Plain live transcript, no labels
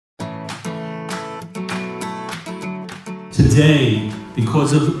Today,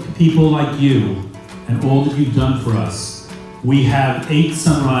 because of people like you and all that you've done for us, we have 8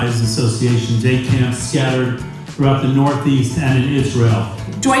 Sunrise Association day camps scattered throughout the Northeast and in Israel.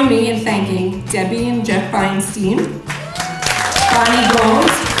 Join me in thanking Debbie and Jeff Feinstein, Bonnie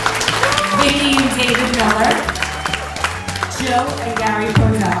Gold, Vicki and David Miller, Jill and Gary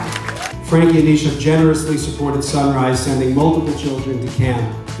Podell. Frankie and Nisha have generously supported Sunrise, sending multiple children to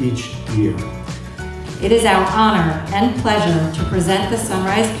camp each year. It is our honor and pleasure to present the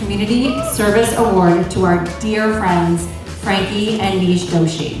Sunrise Community Service Award to our dear friends, Frankie and Nish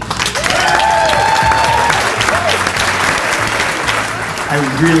Doshi. I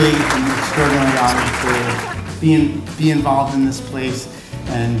really am extraordinarily honored to be involved in this place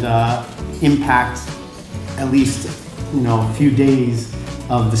and impact at least a few days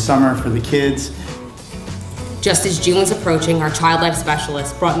of the summer for the kids. Just as June was approaching, our child life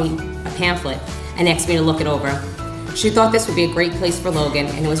specialist brought me a pamphlet and asked me to look it over. She thought this would be a great place for Logan,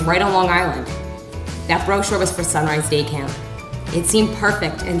 and it was right on Long Island. That brochure was for Sunrise Day Camp. It seemed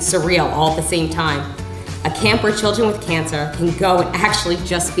perfect and surreal all at the same time. A camp where children with cancer can go and actually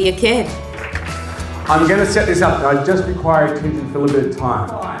just be a kid. I'm going to set this up. I just require attention for a little bit of time.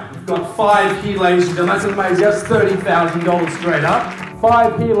 We've got 5 here, ladies and gentlemen. That's amazing. That's $30,000 straight up.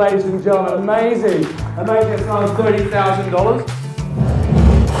 5 here, ladies and gentlemen. Amazing. Amazing. That's another $30,000.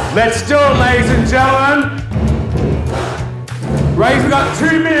 Let's do it, ladies and gentlemen. Raise, we've got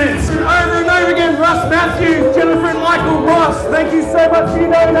 2 minutes. Over and over again, Russ Matthews, Jennifer and Michael Ross. Thank you so much for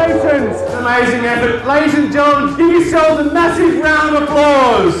your donations. Amazing effort. Ladies and gentlemen, give yourselves a massive round of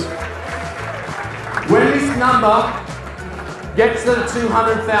applause. When this number gets to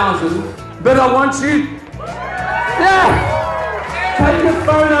 200,000, but I want you, take a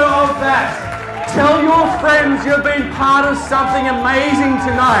photo of that. Tell your friends you've been part of something amazing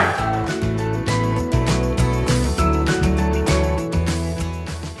tonight.